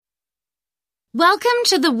Welcome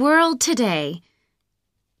to the world today.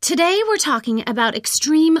 Today we're talking about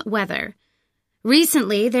extreme weather.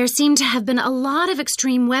 Recently, there seem to have been a lot of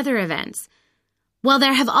extreme weather events. While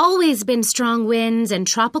there have always been strong winds and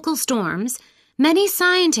tropical storms, many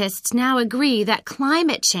scientists now agree that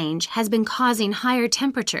climate change has been causing higher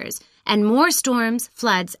temperatures and more storms,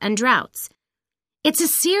 floods, and droughts. It's a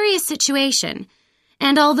serious situation,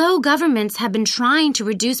 and although governments have been trying to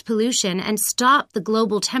reduce pollution and stop the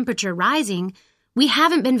global temperature rising, we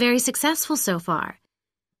haven't been very successful so far.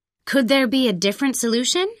 Could there be a different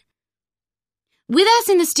solution? With us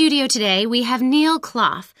in the studio today, we have Neil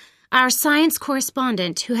Clough, our science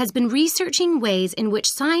correspondent who has been researching ways in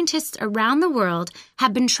which scientists around the world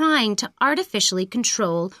have been trying to artificially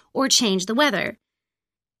control or change the weather.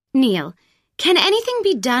 Neil, can anything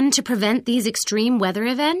be done to prevent these extreme weather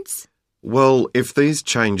events? Well, if these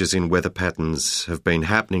changes in weather patterns have been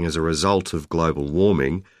happening as a result of global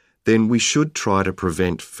warming, then we should try to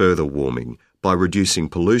prevent further warming by reducing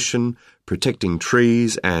pollution, protecting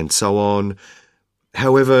trees, and so on.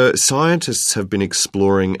 However, scientists have been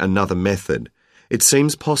exploring another method. It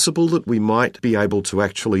seems possible that we might be able to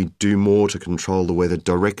actually do more to control the weather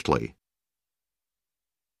directly.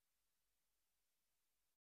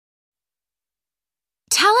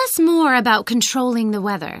 Tell us more about controlling the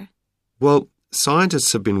weather. Well,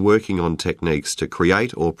 scientists have been working on techniques to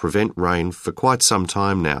create or prevent rain for quite some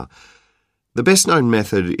time now. The best-known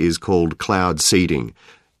method is called cloud seeding.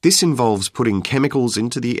 This involves putting chemicals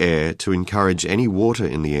into the air to encourage any water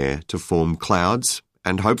in the air to form clouds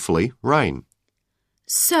and hopefully rain.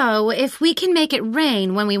 So, if we can make it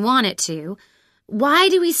rain when we want it to, why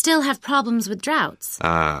do we still have problems with droughts?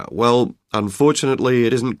 Well, unfortunately,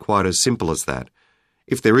 it isn't quite as simple as that.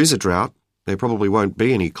 If there is a drought, there probably won't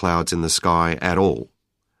be any clouds in the sky at all.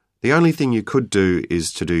 The only thing you could do is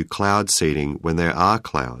to do cloud seeding when there are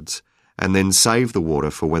clouds, and then save the water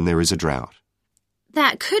for when there is a drought.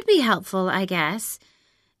 That could be helpful, I guess.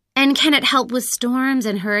 And can it help with storms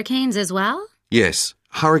and hurricanes as well? Yes,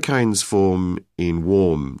 hurricanes form in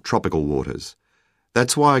warm, tropical waters.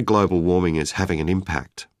 That's why global warming is having an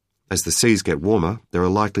impact. As the seas get warmer, there are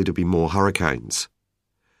likely to be more hurricanes.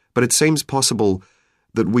 But it seems possible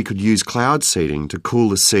that we could use cloud seeding to cool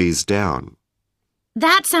the seas down.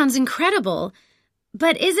 That sounds incredible.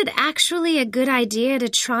 But is it actually a good idea to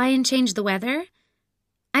try and change the weather?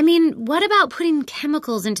 I mean, what about putting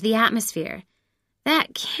chemicals into the atmosphere?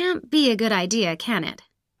 That can't be a good idea, can it?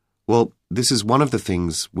 Well, this is one of the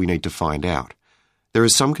things we need to find out. There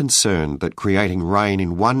is some concern that creating rain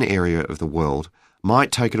in one area of the world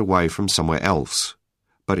might take it away from somewhere else.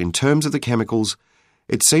 But in terms of the chemicals,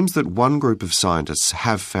 it seems that one group of scientists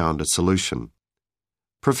have found a solution.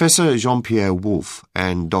 Professor Jean-Pierre Wolf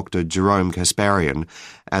and Dr. Jerome Kasparian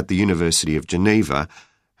at the University of Geneva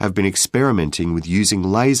have been experimenting with using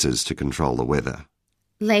lasers to control the weather.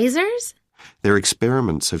 Lasers? Their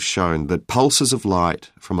experiments have shown that pulses of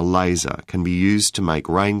light from a laser can be used to make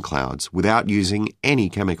rain clouds without using any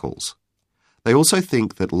chemicals. They also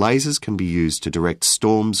think that lasers can be used to direct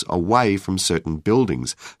storms away from certain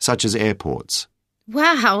buildings, such as airports.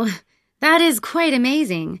 Wow, that is quite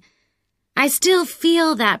amazing. I still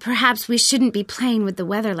feel that perhaps we shouldn't be playing with the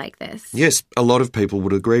weather like this. Yes, a lot of people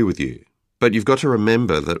would agree with you. But you've got to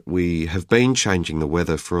remember that we have been changing the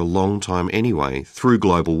weather for a long time anyway through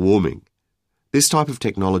global warming. This type of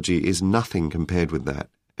technology is nothing compared with that,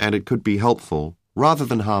 and it could be helpful rather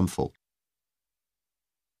than harmful.